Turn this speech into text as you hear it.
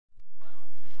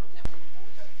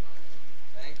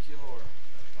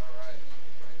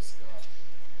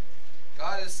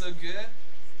so good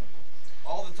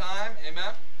all the time.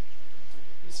 Amen.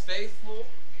 He's faithful.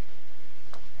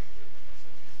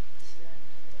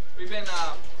 We've been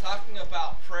talking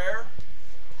about prayer.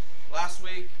 Last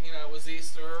week, was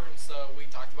Easter, and so we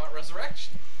talked about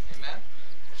resurrection. Amen.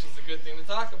 Which is a good thing to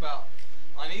talk about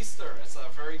on Easter. It's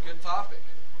a very good topic.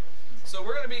 So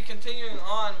we're going to be continuing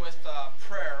on with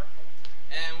prayer,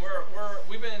 and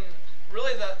we've been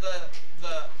really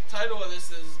the title of this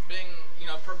is being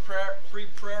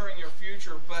pre-prayering your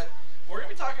future, but we're going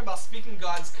to be talking about speaking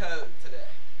God's code today,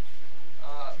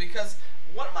 because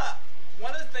one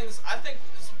of the things I think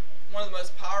is one of the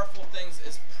most powerful things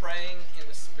is praying in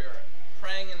the Spirit.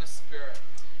 Praying in the Spirit.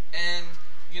 And,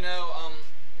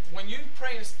 when you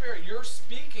pray in the Spirit, you're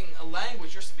speaking a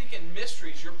language, you're speaking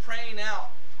mysteries, you're praying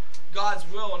out God's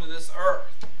will into this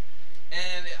earth.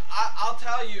 And I'll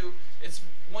tell you, it's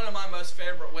one of my most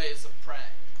favorite ways of praying.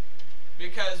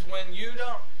 Because when you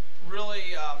don't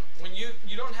really, when you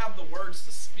don't have the words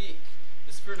to speak,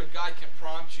 the Spirit of God can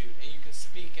prompt you, and you can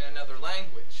speak in another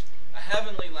language, a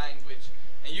heavenly language,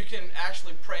 and you can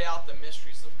actually pray out the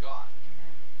mysteries of God.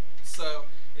 So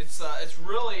it's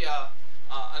really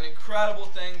an incredible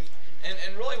thing,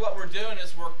 and really what we're doing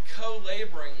is we're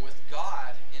co-laboring with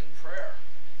God in prayer.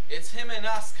 It's Him and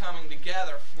us coming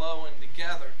together, flowing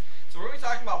together. So we're going to be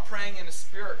talking about praying in the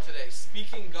Spirit today,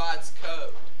 speaking God's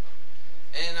code.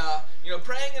 And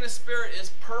praying in the Spirit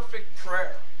is perfect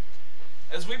prayer.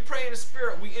 As we pray in the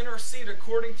Spirit, we intercede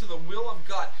according to the will of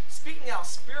God, speaking out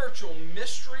spiritual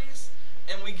mysteries,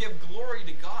 and we give glory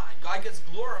to God. God gets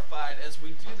glorified as we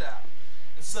do that.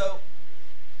 And so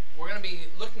we're going to be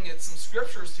looking at some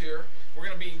scriptures here. We're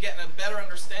going to be getting a better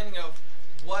understanding of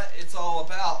what it's all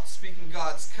about, speaking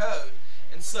God's code.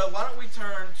 And so why don't we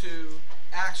turn to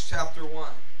Acts chapter 1.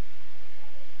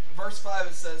 In verse 5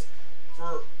 it says,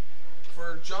 For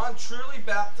John truly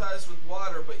baptized with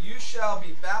water, but you shall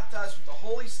be baptized with the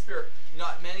Holy Spirit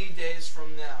not many days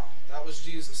from now. That was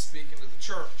Jesus speaking to the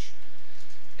church.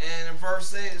 And in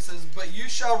verse 8 it says, But you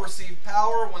shall receive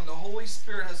power when the Holy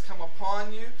Spirit has come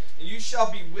upon you, and you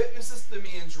shall be witnesses to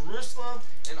me in Jerusalem,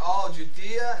 and all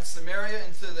Judea and Samaria,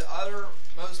 and to the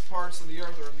uttermost parts of the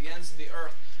earth, or the ends of the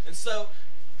earth. And so,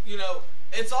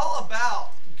 it's all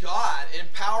about God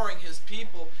empowering His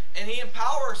people, and He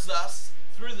empowers us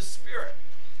through the Spirit.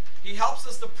 He helps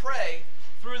us to pray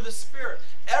through the Spirit.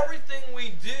 Everything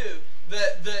we do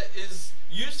that is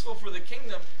useful for the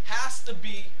kingdom has to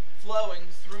be flowing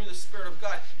through the Spirit of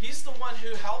God. He's the one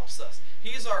who helps us.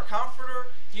 He's our comforter.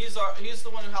 He's the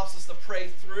one who helps us to pray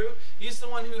through. He's the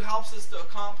one who helps us to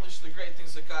accomplish the great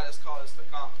things that God has called us to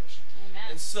accomplish. Amen.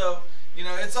 And so,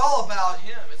 it's all about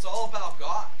Him. It's all about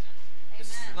God. Amen.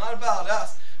 It's not about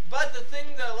us. But the thing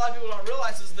that a lot of people don't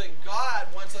realize is that God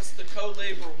wants us to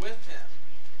co-labor with Him.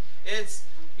 It's,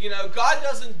 God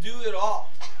doesn't do it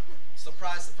all.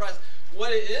 Surprise, surprise.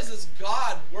 What it is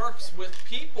God works with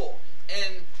people.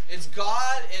 And it's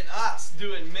God and us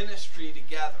doing ministry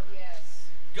together. Yes.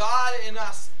 God and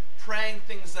us praying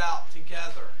things out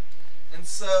together. And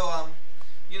so,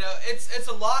 it's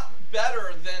a lot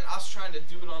better than us trying to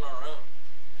do it on our own.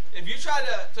 If you try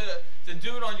to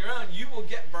do it on your own, you will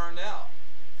get burned out.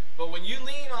 But when you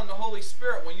lean on the Holy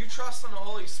Spirit, when you trust on the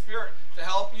Holy Spirit to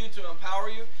help you, to empower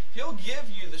you, He'll give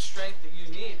you the strength that you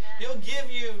need. Amen. He'll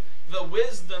give you the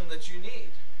wisdom that you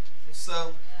need. And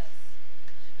so,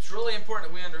 it's really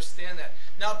important that we understand that.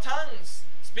 Now, tongues,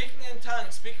 speaking in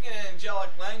tongues, speaking in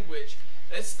angelic language,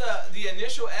 it's the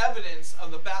initial evidence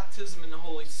of the baptism in the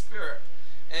Holy Spirit.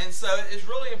 And so it's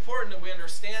really important that we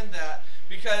understand that,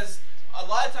 because a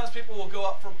lot of times people will go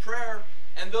up for prayer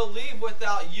and they'll leave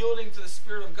without yielding to the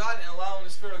Spirit of God and allowing the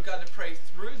Spirit of God to pray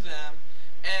through them.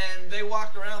 And they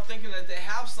walk around thinking that they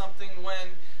have something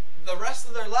when the rest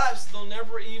of their lives they'll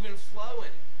never even flow in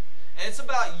it. And it's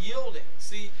about yielding.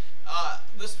 See,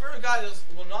 the Spirit of God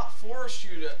will not force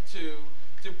you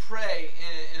to pray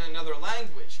in another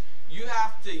language. You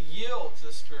have to yield to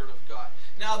the Spirit of God.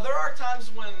 Now, there are times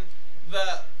when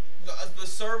the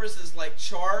service is like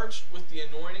charged with the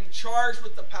anointing, charged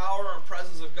with the power and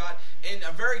presence of God in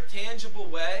a very tangible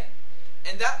way,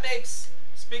 and that makes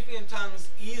speaking in tongues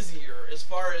easier. As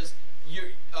far as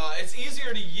it's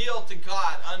easier to yield to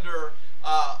God under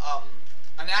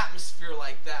an atmosphere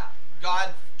like that. God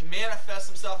manifests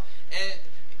Himself, and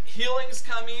healings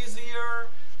come easier.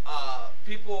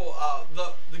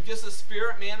 The gifts of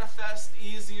Spirit manifest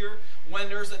easier when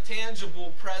there's a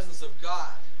tangible presence of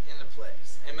God in the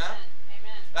place. Amen?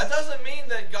 Amen. That doesn't mean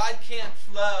that God can't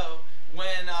flow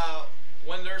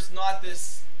when there's not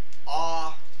this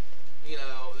awe,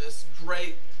 this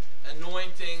great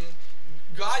anointing.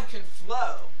 God can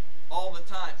flow all the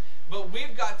time. But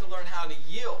we've got to learn how to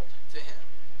yield to Him.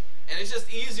 And it's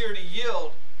just easier to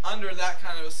yield under that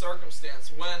kind of a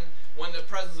circumstance when the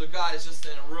presence of God is just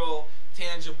in a real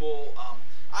tangible,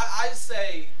 I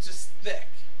say just thick.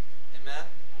 Amen?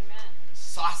 Amen.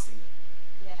 Saucy.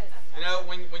 Yes. You know,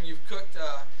 when you've cooked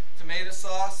tomato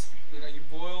sauce, you know, you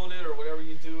boiled it or whatever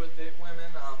you do with it, women.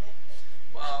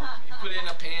 You put it in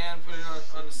a pan, put it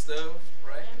on the stove,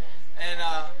 right? And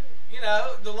you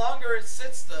know, the longer it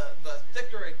sits, the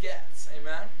thicker it gets.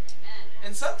 Amen.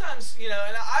 And sometimes, you know,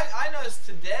 and I noticed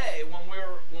today when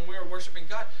we were worshiping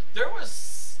God, there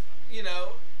was, you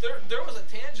know, there was a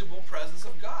tangible presence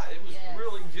of God. It was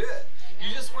really good. Amen.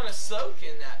 You just want to soak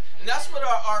in that. And that's what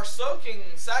our soaking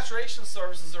saturation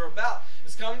services are about.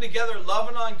 Is coming together,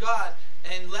 loving on God,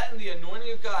 and letting the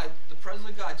anointing of God, the presence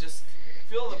of God, just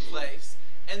fill the place.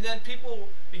 And then people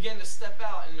begin to step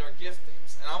out in their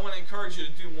giftings. And I want to encourage you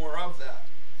to do more of that.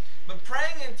 But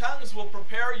praying in tongues will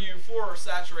prepare you for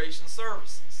saturation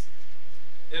services.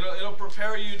 It'll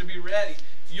prepare you to be ready.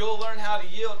 You'll learn how to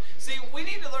yield. See, we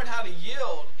need to learn how to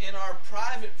yield in our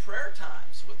private prayer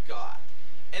times with God.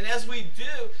 And as we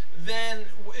do, then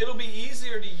it'll be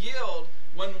easier to yield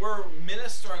when we're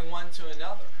ministering one to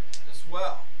another as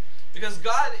well. Because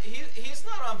God, He's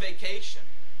not on vacation.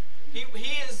 He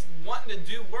is wanting to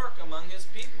do work among His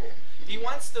people. He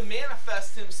wants to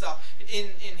manifest Himself in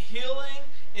healing,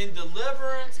 in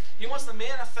deliverance. He wants to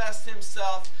manifest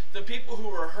Himself to people who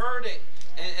are hurting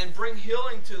and bring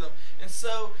healing to them. And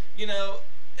so, you know,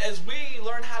 as we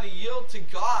learn how to yield to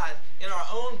God in our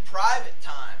own private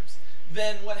times,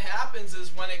 then what happens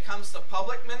is when it comes to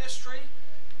public ministry,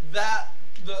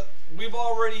 we've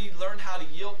already learned how to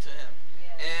yield to Him.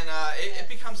 Yes. And it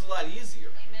becomes a lot easier.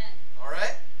 Amen. All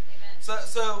right? Amen.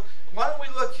 So why don't we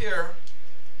look here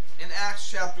in Acts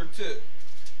chapter 2.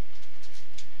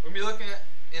 We'll be looking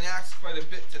in Acts quite a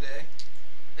bit today.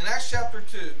 In Acts chapter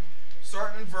 2,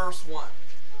 starting in verse 1.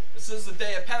 This is the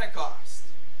day of Pentecost.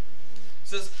 It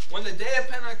says, when the day of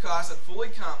Pentecost had fully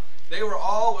come, they were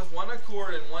all with one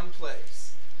accord in one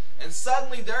place. And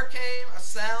suddenly there came a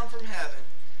sound from heaven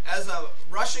as a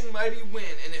rushing mighty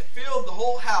wind, and it filled the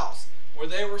whole house where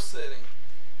they were sitting.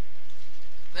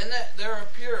 Then there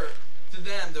appeared to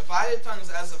them divided tongues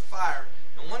as of fire,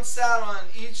 and one sat on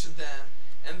each of them,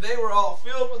 and they were all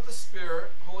filled with the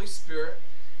Spirit, Holy Spirit,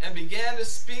 and began to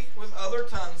speak with other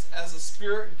tongues as the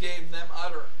Spirit gave them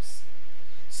utterance.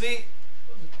 See,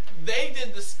 they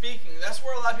did the speaking. That's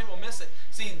where a lot of people miss it.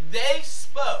 See, they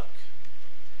spoke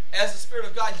as the Spirit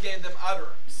of God gave them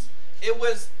utterance. There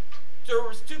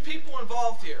was two people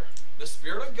involved here. The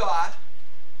Spirit of God,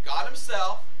 God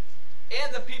Himself,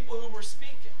 and the people who were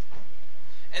speaking.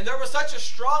 And there was such a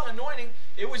strong anointing,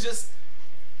 it was just,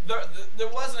 there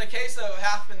wasn't a case of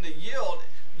having to yield.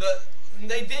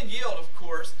 They did yield, of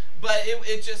course, but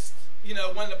it just, you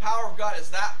know, when the power of God is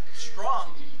that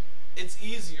strong, it's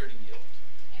easier to yield.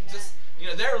 Amen. Just, you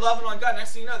know, they're loving on God.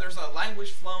 Next thing you know, there's a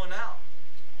language flowing out.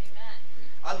 Amen.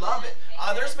 I love it.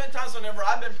 There's been times whenever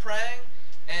I've been praying,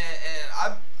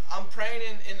 and I'm praying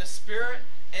in the Spirit,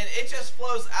 and it just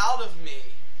flows out of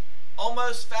me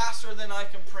almost faster than I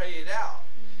can pray it out.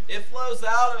 It flows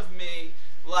out of me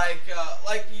like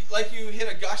you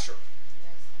hit a gusher.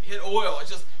 You hit oil.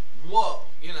 It's just, whoa,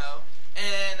 you know.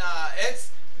 And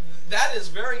that is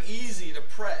very easy to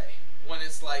pray when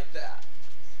it's like that.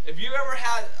 If you ever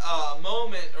had a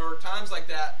moment or times like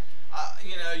that,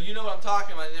 you know what I'm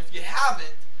talking about. And if you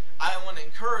haven't, I want to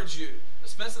encourage you to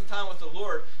spend some time with the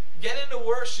Lord. Get into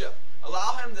worship.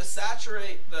 Allow Him to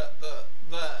saturate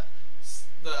the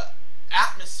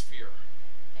atmosphere.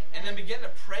 And then begin to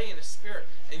pray in the Spirit.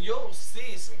 And you'll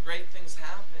see some great things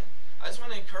happen. I just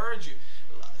want to encourage you.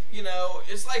 You know,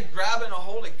 it's like grabbing a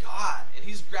hold of God. And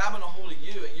He's grabbing a hold of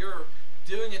you. And you're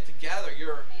doing it together.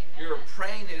 You're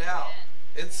praying it out.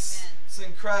 It's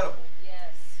incredible.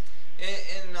 Yes.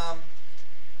 And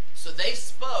so they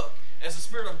spoke as the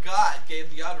Spirit of God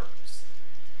gave the utterance.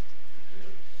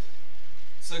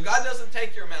 So God doesn't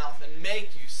take your mouth and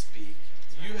make you speak.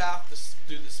 You have to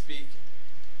do the speaking.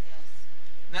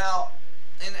 Now,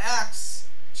 in Acts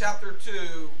chapter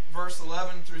 2, verse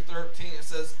 11 through 13, it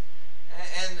says,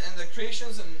 and the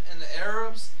Cretians and the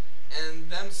Arabs, and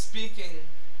them speaking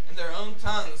in their own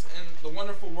tongues and the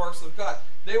wonderful works of God,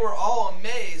 they were all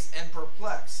amazed and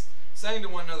perplexed, saying to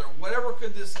one another, whatever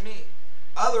could this mean?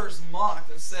 Others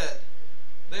mocked and said,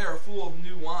 they are full of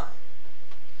new wine.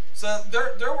 So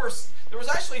there was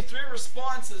actually three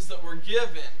responses that were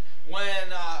given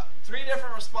when three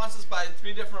different responses by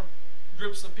three different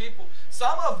groups of people.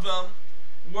 Some of them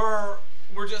were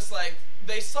just like,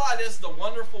 they saw it as the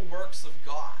wonderful works of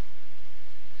God.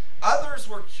 Others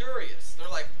were curious. They're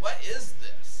like, what is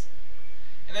this?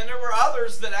 And then there were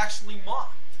others that actually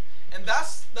mocked. And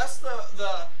that's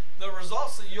the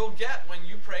results that you'll get when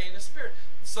you pray in the Spirit.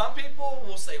 Some people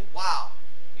will say, wow,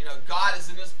 God is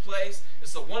in this place.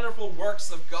 It's the wonderful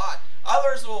works of God.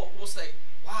 Others will say,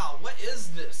 wow, what is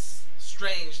this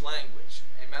strange language?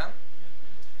 Amen?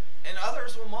 And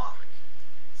others will mock.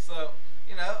 So,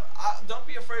 don't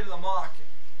be afraid of the mocking.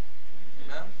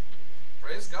 Amen?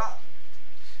 Praise God.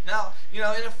 Now, in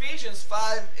Ephesians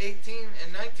 5:18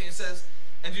 and 19 it says,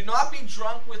 and do not be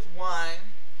drunk with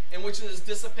wine, in which is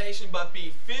dissipation, but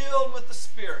be filled with the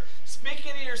Spirit,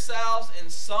 speaking to yourselves in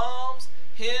psalms,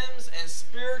 hymns, and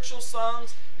spiritual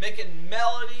songs, making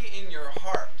melody in your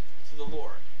heart to the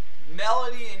Lord.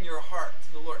 Melody in your heart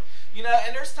to the Lord.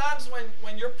 And there's times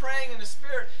when you're praying in the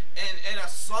Spirit and a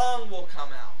song will come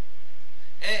out.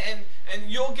 And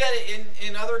you'll get it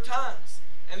in other tongues.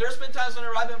 And there's been times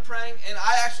whenever I've been praying and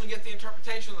I actually get the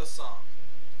interpretation of the song.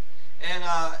 And,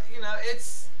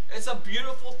 it's a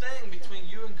beautiful thing between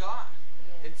you and God.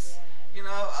 It's,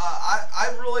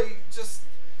 I really just,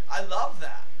 I love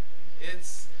that.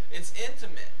 It's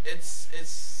intimate.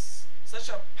 It's such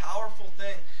a powerful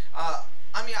thing.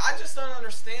 I just don't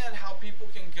understand how people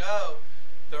can go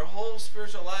their whole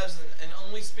spiritual lives and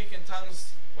only speak in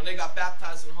tongues when they got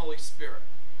baptized in the Holy Spirit.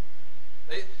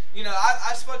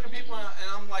 I've spoken to people and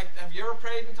I'm like, have you ever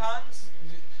prayed in tongues?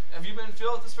 Have you been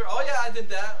filled with the Spirit? Oh yeah, I did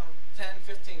that 10,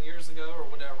 15 years ago or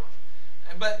whatever.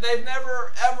 But they've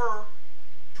never ever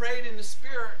prayed in the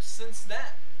Spirit since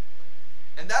then.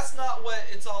 And that's not what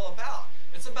it's all about.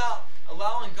 It's about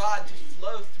allowing God to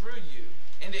flow through you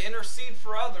and to intercede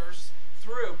for others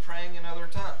through praying in other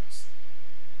tongues.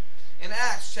 In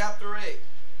Acts chapter 8.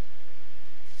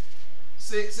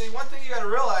 See, one thing you got to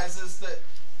realize is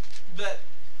that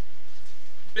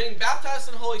being baptized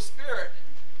in the Holy Spirit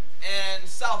and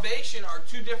salvation are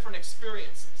two different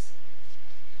experiences.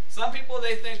 Some people,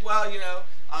 they think, well,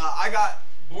 I got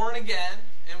born again,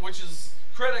 and which is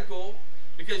critical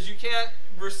because you can't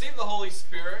receive the Holy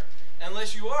Spirit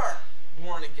unless you are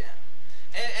born again.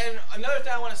 And another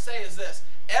thing I want to say is this.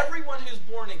 Everyone who's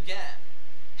born again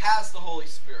has the Holy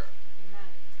Spirit. Amen.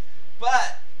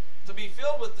 But to be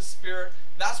filled with the Spirit,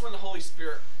 that's when the Holy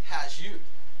Spirit has you.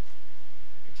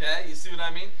 Okay? You see what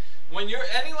I mean?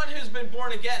 Anyone who's been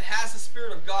born again has the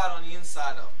Spirit of God on the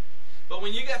inside of them. But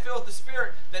when you get filled with the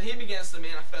Spirit, then He begins to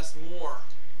manifest more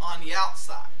on the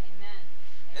outside. Amen.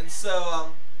 And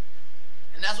so,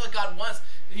 and that's what God wants.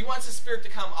 He wants His Spirit to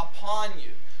come upon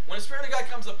you. When the Spirit of God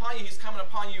comes upon you, He's coming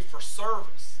upon you for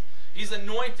service. He's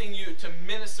anointing you to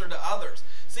minister to others.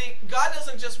 See, God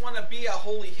doesn't just want to be a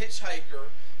holy hitchhiker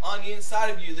on the inside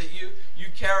of you that you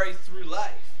carry through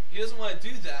life. He doesn't want to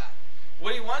do that.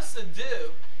 What He wants to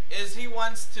do is He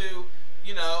wants to,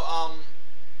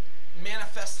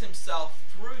 manifest Himself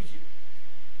through you.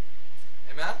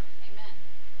 Amen? Amen.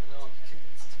 I know.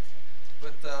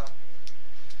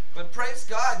 But praise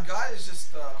God. God is just,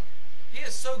 He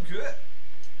is so good.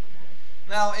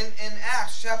 Now, in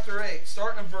Acts chapter 8,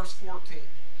 starting in verse 14, it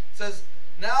says,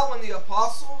 now when the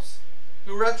apostles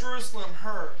who were at Jerusalem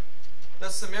heard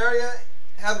that Samaria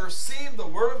had received the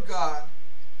word of God,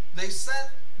 they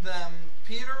sent them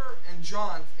Peter and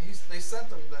John. They sent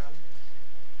them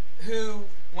who,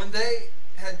 when they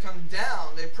had come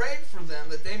down, they prayed for them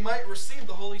that they might receive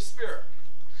the Holy Spirit.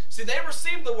 See, they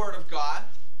received the word of God,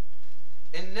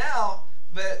 and now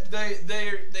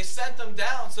they sent them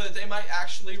down so that they might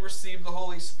actually receive the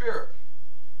Holy Spirit.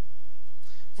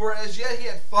 For as yet He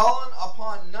had fallen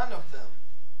upon none of them.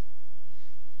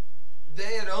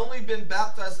 They had only been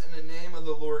baptized in the name of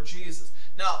the Lord Jesus.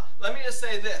 Now, let me just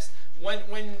say this. When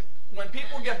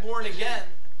people get born again,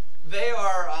 they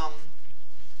are,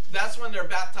 that's when they're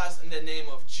baptized in the name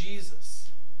of Jesus.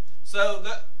 So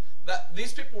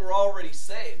these people were already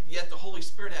saved, yet the Holy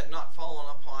Spirit had not fallen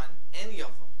upon any of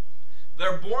them.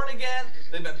 They're born again,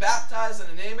 they've been baptized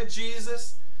in the name of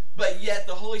Jesus, but yet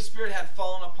the Holy Spirit had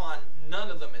fallen upon none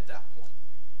of them at that point.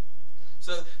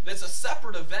 So it's a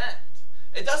separate event.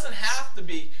 It doesn't have to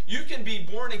be. You can be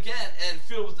born again and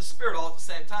filled with the Spirit all at the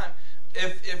same time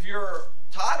if you're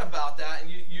taught about that and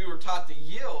you are taught to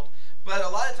yield. But a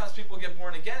lot of times people get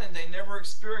born again and they never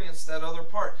experience that other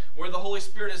part where the Holy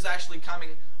Spirit is actually coming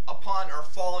upon or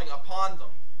falling upon them.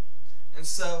 And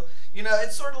so,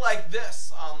 it's sort of like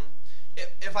this.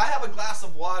 If I have a glass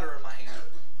of water in my hand,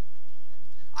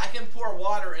 I can pour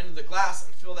water into the glass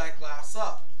and fill that glass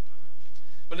up.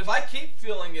 But if I keep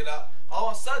filling it up, all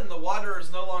of a sudden the water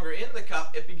is no longer in the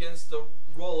cup, it begins to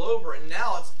roll over, and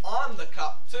now it's on the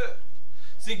cup too.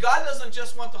 See, God doesn't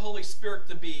just want the Holy Spirit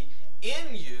to be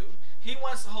in you, He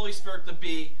wants the Holy Spirit to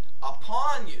be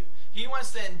upon you. He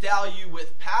wants to endow you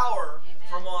with power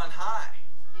from on high.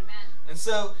 Amen. And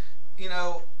so,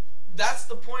 that's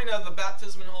the point of the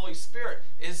baptism in the Holy Spirit,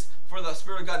 is for the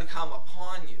Spirit of God to come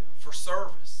upon you for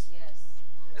service. Yes.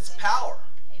 It's Amen. power.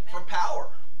 Amen. For power.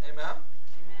 Amen? Amen.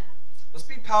 Let's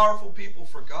be powerful people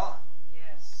for God.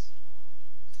 Yes.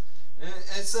 And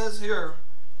it says here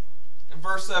in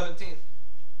verse 17,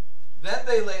 then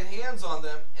they laid hands on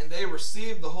them and they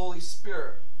received the Holy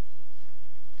Spirit.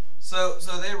 So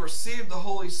they received the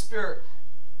Holy Spirit.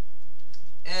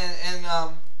 And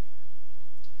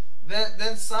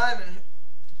then Simon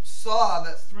saw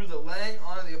that through the laying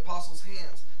on of the apostles'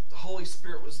 hands, the Holy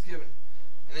Spirit was given.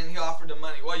 And then he offered them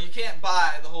money. Well, you can't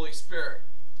buy the Holy Spirit.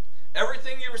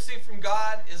 Everything you receive from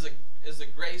God is a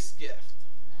grace gift.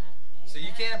 So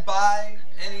you can't buy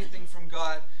anything from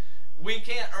God. We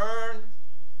can't earn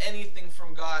anything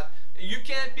from God. You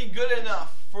can't be good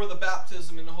enough for the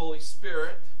baptism in the Holy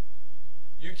Spirit.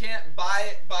 You can't buy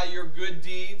it by your good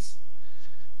deeds.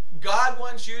 God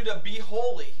wants you to be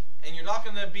holy, and you're not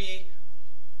going to be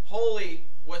holy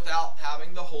without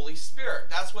having the Holy Spirit.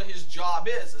 That's what His job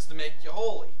is to make you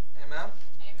holy. Amen?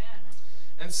 Amen.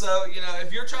 And so,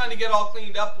 if you're trying to get all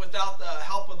cleaned up without the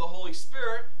help of the Holy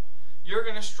Spirit, you're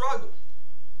going to struggle.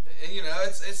 And,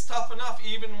 it's tough enough.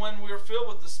 Even when we're filled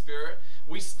with the Spirit,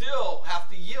 we still have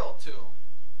to yield to Him.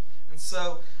 And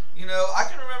so, I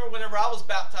can remember whenever I was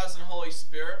baptized in the Holy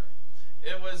Spirit.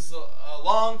 It was a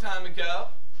long time ago.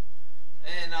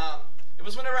 And it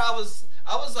was whenever I was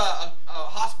a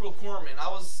hospital corpsman. I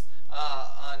was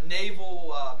a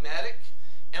naval medic.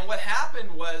 And what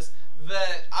happened was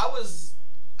that I was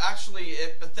actually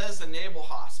at Bethesda Naval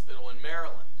Hospital in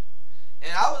Maryland.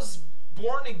 And I was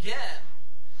born again.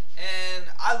 And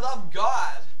I loved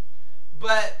God.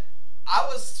 But I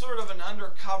was sort of an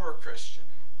undercover Christian.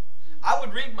 I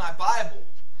would read my Bible.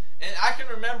 And I can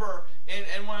remember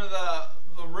in one of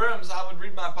the rooms, I would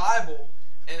read my Bible.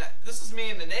 And this is me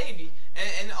in the Navy.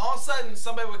 And all of a sudden,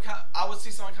 I would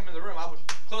see someone come in the room. I would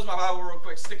close my Bible real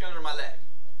quick, stick it under my leg.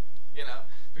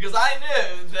 Because I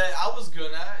knew that I was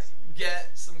going to get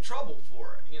some trouble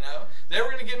for it. They were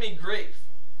going to give me grief.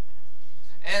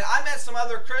 And I met some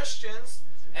other Christians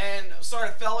and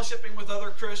started fellowshipping with other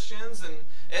Christians.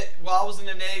 And while I was in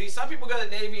the Navy, some people go to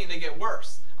the Navy and they get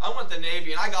worse. I went to the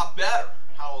Navy and I got better.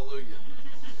 Hallelujah.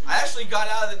 I actually got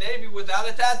out of the Navy without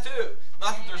a tattoo.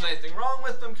 Not that there's anything wrong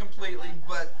with them completely,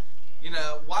 but,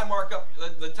 why mark up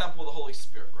the temple of the Holy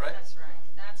Spirit, right? That's right.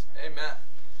 That's right. Amen.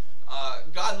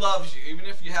 God loves you, even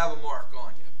if you have a mark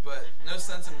on you. But no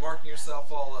sense in marking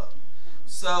yourself all up.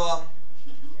 So,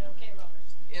 You're okay, Robert.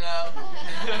 Yeah,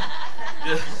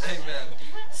 amen.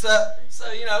 So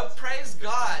praise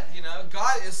God.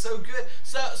 God is so good.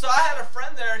 So I had a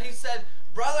friend there, and he said,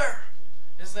 brother,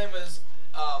 his name was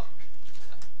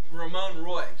Ramon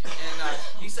Roy, and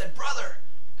he said, brother,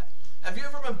 have you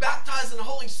ever been baptized in the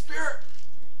Holy Spirit?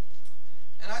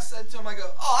 And I said to him, I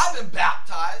go, oh, I've been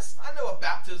baptized. I know what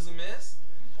baptism is.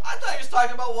 I thought he was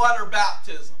talking about water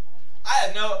baptism.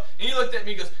 And he looked at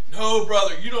me and goes, no,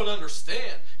 brother, you don't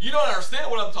understand. You don't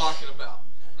understand what I'm talking about.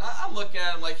 And I'm looking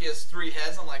at him like he has 3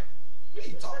 heads. I'm like, what are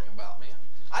you talking about, man?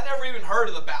 I never even heard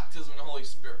of the baptism in the Holy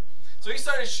Spirit. So he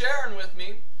started sharing with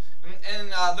me,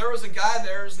 and there was a guy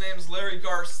there. His name's Larry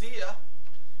Garcia,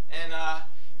 and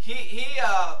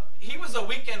he was a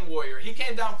weekend warrior. He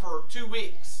came down for 2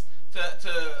 weeks to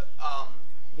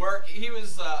work. He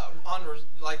was on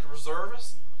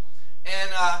reservist,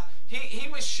 and he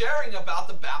was sharing about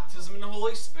the baptism in the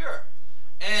Holy Spirit.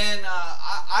 And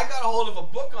I got a hold of a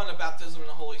book on the baptism in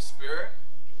the Holy Spirit,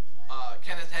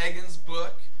 Kenneth Hagin's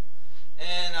book,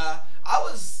 and I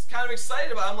was kind of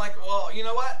excited about it. I'm like, well, you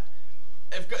know what?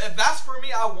 If that's for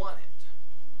me, I want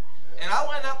it. And I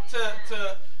went up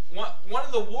to one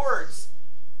of the wards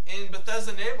in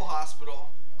Bethesda Naval Hospital.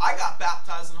 I got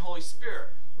baptized in the Holy Spirit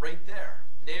right there,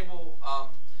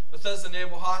 Bethesda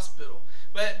Naval Hospital.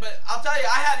 But I'll tell you,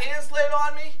 I had hands laid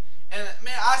on me, and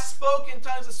man, I spoke in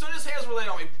tongues. As soon as hands were laid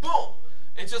on me, boom!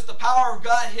 It's just the power of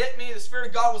God hit me. The Spirit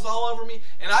of God was all over me,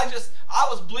 and I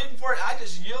was bleeding for it. I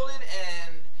just yielded,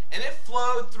 and it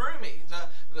flowed through me.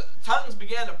 The tongues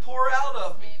began to pour out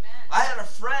of me. Amen. I had a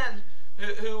friend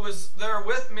who was there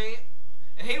with me,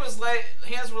 and hands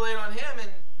were laid on him, and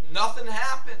nothing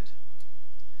happened.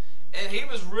 And he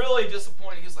was really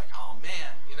disappointed. He was like, oh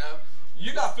man,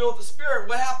 you got filled with the Spirit.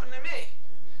 What happened to me?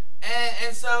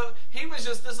 And so he was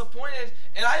just disappointed.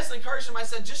 And I just encouraged him. I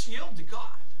said, just yield to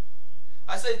God.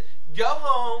 I said, go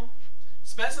home,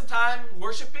 spend some time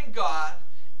worshiping God,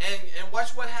 and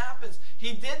watch what happens.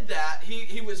 He did that.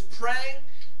 He was praying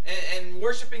and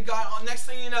worshiping God. Next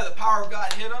thing you know, the power of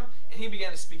God hit him, and he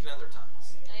began to speak in other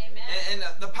tongues. Amen. And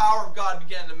the power of God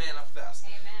began to manifest.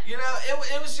 Amen.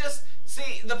 It was just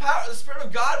See, the Spirit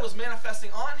of God was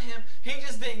manifesting on him. He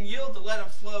just didn't yield to let him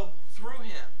flow through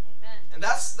him. Amen. And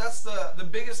that's the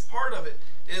biggest part of it,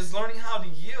 is learning how to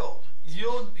yield.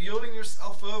 Yielding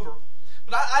yourself over.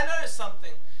 But I noticed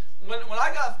something. When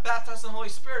I got baptized in the Holy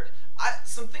Spirit,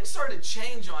 some things started to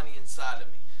change on the inside of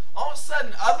me. All of a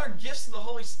sudden, other gifts of the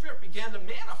Holy Spirit began to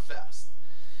manifest.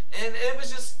 And it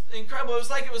was just incredible.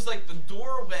 It was like the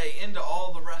doorway into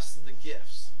all the rest of the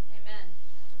gifts. Amen.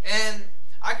 And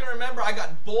I can remember I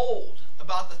got bold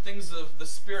about the things of the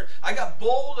Spirit. I got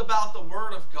bold about the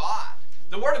Word of God.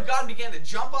 The Word of God began to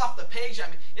jump off the page. I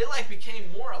mean, it like became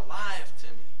more alive to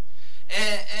me.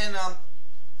 And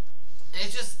it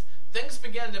just, things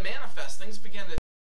began to manifest. Things began to